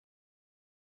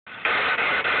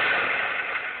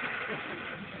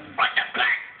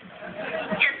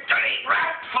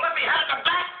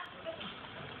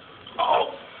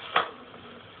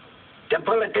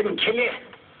didn't kill you.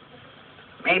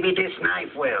 Maybe this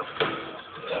knife will.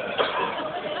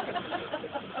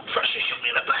 First you shoot me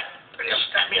in the back, then you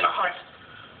stab me in the heart.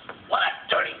 What a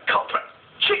dirty culprit.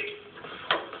 Cheat!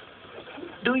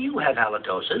 Do you have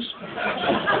halitosis?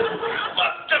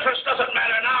 What difference does it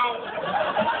matter now?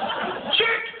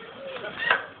 Cheat!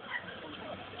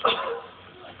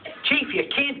 Chief, you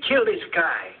can't kill this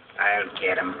guy. I'll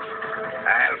get him.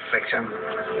 I'll fix him.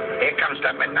 Here comes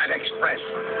the Midnight Express.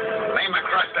 Lay him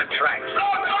across the tracks. No!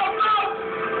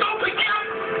 Don't be killed!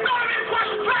 No, I didn't cross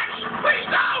the tracks! Please,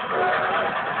 no!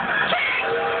 Cheat!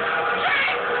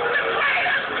 The train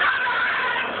is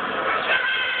coming!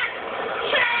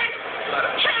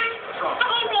 Cheat!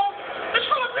 No! It's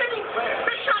full of people!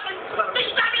 They shot me! They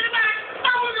stabbed me in the back!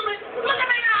 Now look at me! Look at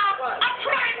me now! I'm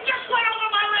trying just went over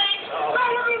my legs!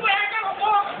 Now look at me! I gotta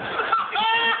walk!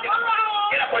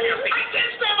 Get up on your feet! I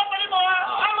can't stand up anymore!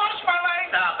 I lost my legs!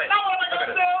 Stop it. Now what am I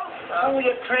gonna do? Oh,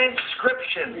 your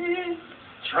transcription.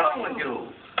 What's wrong with you?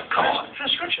 Come on,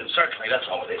 transcription, certainly, that's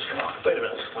all it is. Come on. Wait a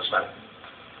minute. What's that?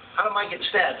 How did I get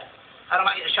stabbed? How did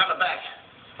I get shot in the back?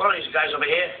 What are these guys over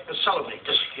here? Consolidate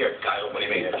this here guy. What do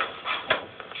you mean?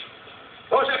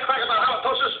 What was that crack about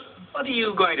halitosis? What are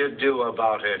you going to do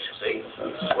about it? See?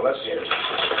 Well, let's see it.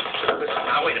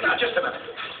 Now, wait a minute. Just a minute.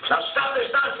 Now, stop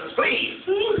this nonsense, please.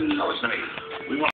 Now, listen to me. We want